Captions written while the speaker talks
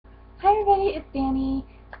Hi everybody, it's Danny,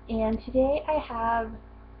 and today I have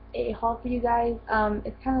a haul for you guys.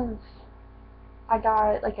 It's kind of, I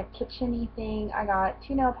got like a kitchen-y thing. I got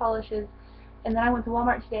 2 nail polishes, and then I went to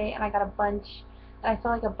Walmart today and I got a bunch, and I saw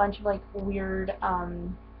like a bunch of like weird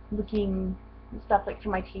looking stuff like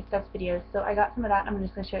from my taste stuffs videos. So I got some of that and I'm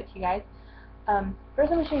just going to show it to you guys.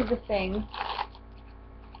 First I'm going to show you this thing,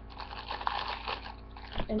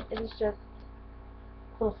 and it is just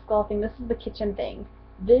a little skull thing. This is the kitchen thing.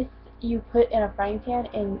 This you put in a frying pan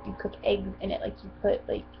and you cook eggs in it. Like you put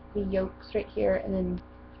like the yolks right here and then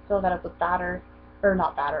fill that up with batter, or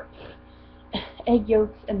not batter, egg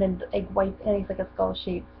yolks, and then the egg whites, and it's like a skull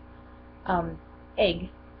shaped egg.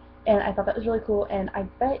 And I thought that was really cool, and I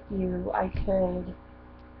bet you I could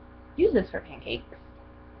use this for pancakes.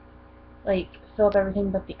 Like fill up everything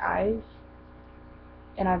but the eyes,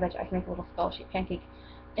 and I bet you I can make a little skull shaped pancake.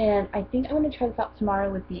 And I think I'm going to try this out tomorrow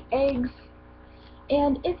with the eggs.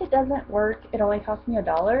 And if it doesn't work, it only cost me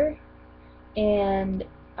 $1, and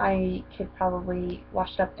I could probably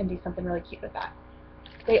wash it up and do something really cute with that.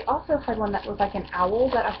 They also had one that was like an owl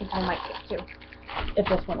that I think I might get too, if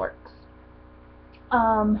this one works.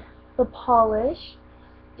 The polish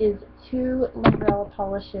is 2 Limbrella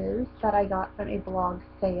polishes that I got from a blog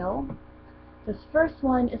sale. This first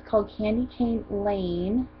one is called Candy Cane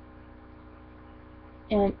Lane,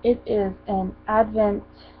 and it is an advent,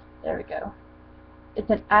 there we go. It's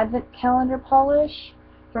an advent calendar polish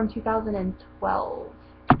from 2012.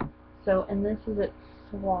 So, and this is its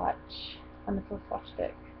swatch. And it's a swatch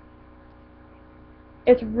stick.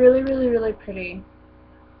 It's really, really, really pretty.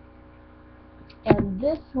 And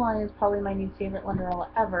this one is probably my new favorite Limbrella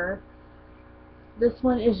ever. This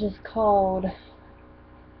one is just called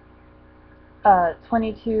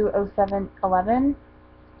 220711.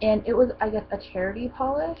 And it was, I guess, a charity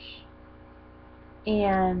polish.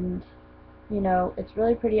 And you know, it's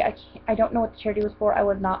really pretty. I don't know what the charity was for. I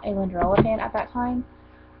was not a Limbrella fan at that time,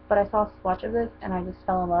 but I saw a swatch of this and I just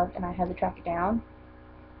fell in love and I had to track it down.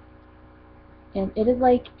 And it is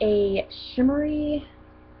like a shimmery,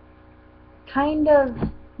 kind of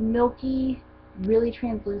milky, really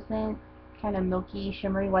translucent, kind of milky,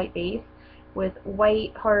 shimmery white base with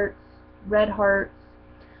white hearts, red hearts.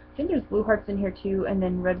 I think there's blue hearts in here too, and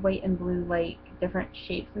then red, white, and blue, like different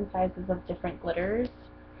shapes and sizes of different glitters.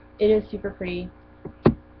 It is super pretty.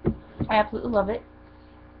 I absolutely love it.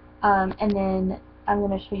 And then I'm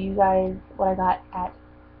going to show you guys what I got at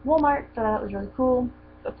Walmart, so that was really cool.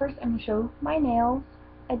 But first I'm going to show my nails.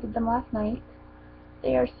 I did them last night.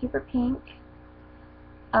 They are super pink.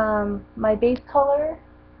 My base color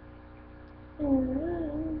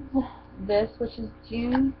is this, which is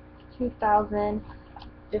June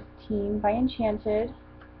 2015 by Enchanted.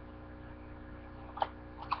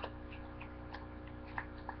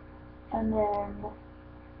 And then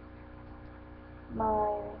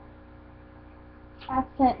my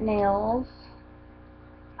accent nails,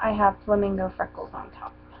 I have flamingo freckles on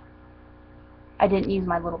top. I didn't use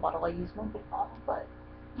my little bottle, I used my big bottle, but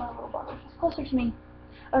my little bottle is closer to me.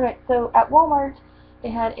 Okay, so at Walmart,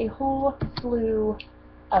 they had a whole slew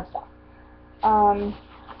of stuff.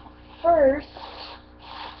 First,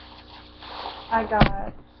 I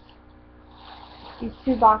got these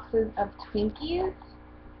 2 boxes of Twinkies.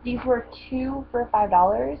 These were 2 for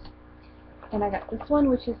 $5. And I got this one,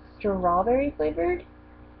 which is strawberry flavored.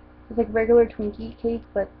 It's like regular Twinkie cake,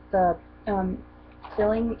 but the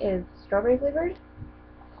filling is strawberry flavored.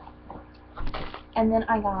 And then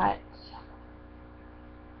I got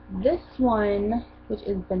this one, which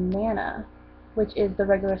is banana, which is the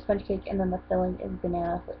regular sponge cake, and then the filling is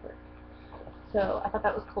banana flavored. So I thought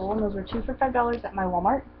that was cool, and those were 2 for $5 at my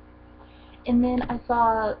Walmart. And then I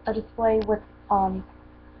saw a display with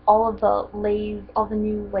all of the Lay's, all the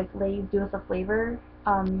new like Lay's Do Us a Flavor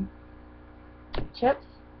chips,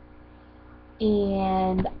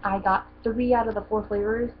 and I got 3 out of the 4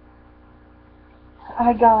 flavors.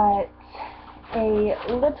 I got a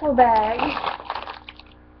little bag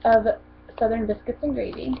of Southern Biscuits and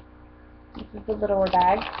Gravy. This is the littler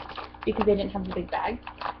bag because they didn't have the big bag.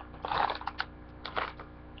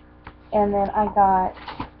 And then I got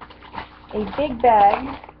a big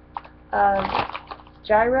bag of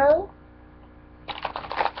gyro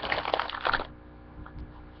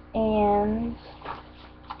and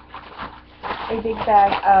a big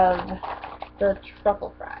bag of the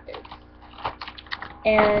truffle fries.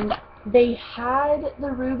 And they had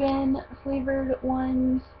the Reuben flavored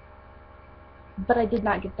ones, but I did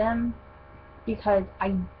not get them because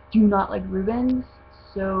I do not like Reubens,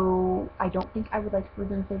 so I don't think I would like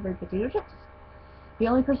Reuben flavored potato chips. The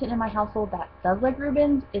only person in my household that does like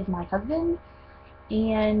Reubens is my husband,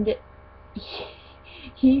 and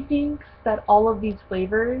He thinks that all of these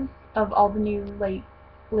flavors of all the new like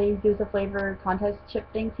Lay's Gives a Flavor contest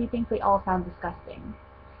chip things, he thinks they all sound disgusting.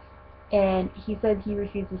 And he said he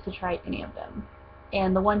refuses to try any of them.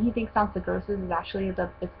 And the one he thinks sounds the grossest is actually the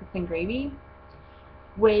biscuits and gravy,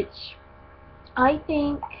 which I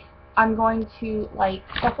think I'm going to like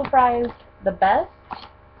truffle fries the best,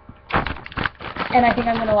 and I think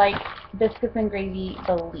I'm going to like biscuits and gravy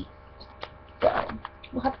the least. So,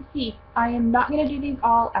 we'll have to see. I am not going to do these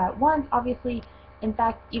all at once, obviously. In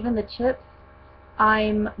fact, even the chips,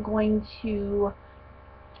 I'm going to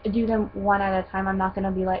do them one at a time. I'm not going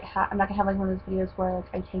to be like, I'm not going to have like one of those videos where like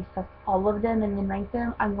I taste test all of them and then rank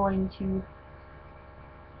them. I'm going to,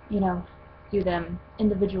 you know, do them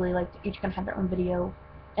individually, like each going to have their own video,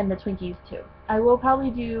 and the Twinkies too. I will probably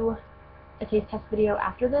do a taste test video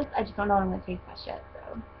after this. I just don't know what I'm going to taste test yet,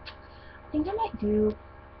 so I think I might do,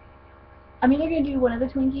 I'm either going to do one of the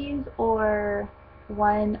Twinkies or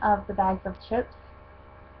one of the bags of chips,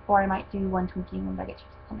 or I might do one Twinkie and one bag of chips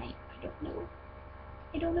tonight. I don't know.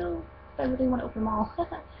 I don't know if I really want to open them all.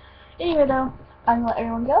 Anyway though, I'm going to let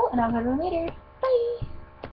everyone go, and I'll talk to everyone later.